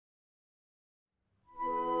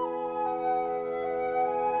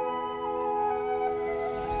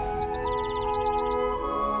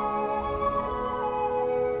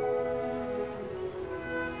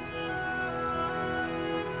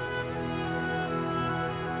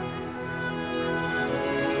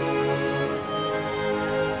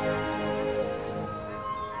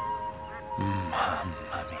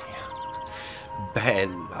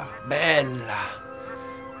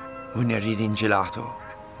When you're eating gelato,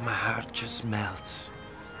 my heart just melts.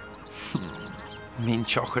 Mint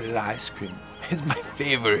chocolate ice cream is my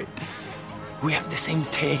favorite. We have the same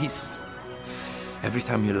taste. Every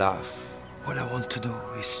time you laugh, all I want to do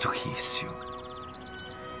is to kiss you.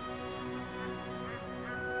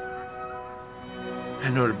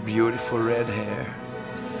 And her beautiful red hair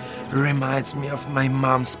reminds me of my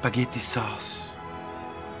mom's spaghetti sauce,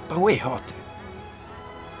 but way hotter.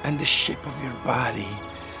 And the shape of your body.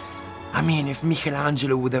 I mean, if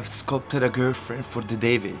Michelangelo would have sculpted a girlfriend for the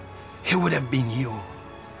David, it would have been you.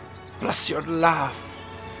 Plus your laugh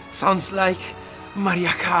sounds like Maria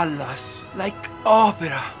Callas, like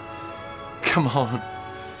opera. Come on,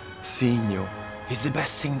 seeing you is the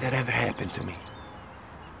best thing that ever happened to me.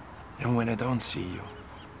 And when I don't see you,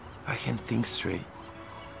 I can't think straight.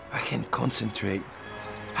 I can't concentrate.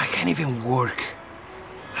 I can't even work.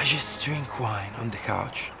 I just drink wine on the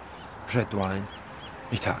couch. Red wine.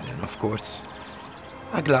 Italian, of course.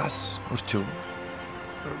 A glass or two.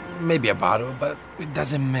 Or maybe a bottle, but it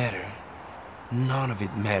doesn't matter. None of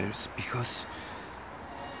it matters because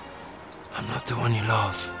I'm not the one you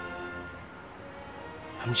love.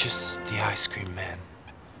 I'm just the ice cream man.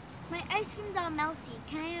 My ice cream's all melty.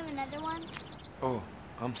 Can I have another one? Oh,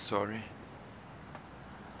 I'm sorry.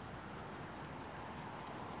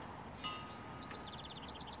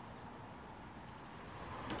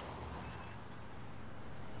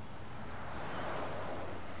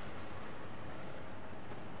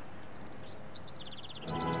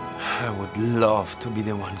 I would love to be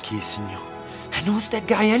the one kissing you. And who's that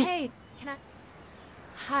guy Hey, can I...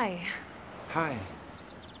 Hi. Hi.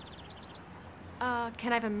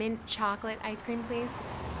 Can I have a mint chocolate ice cream, please?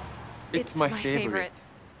 It's my favorite.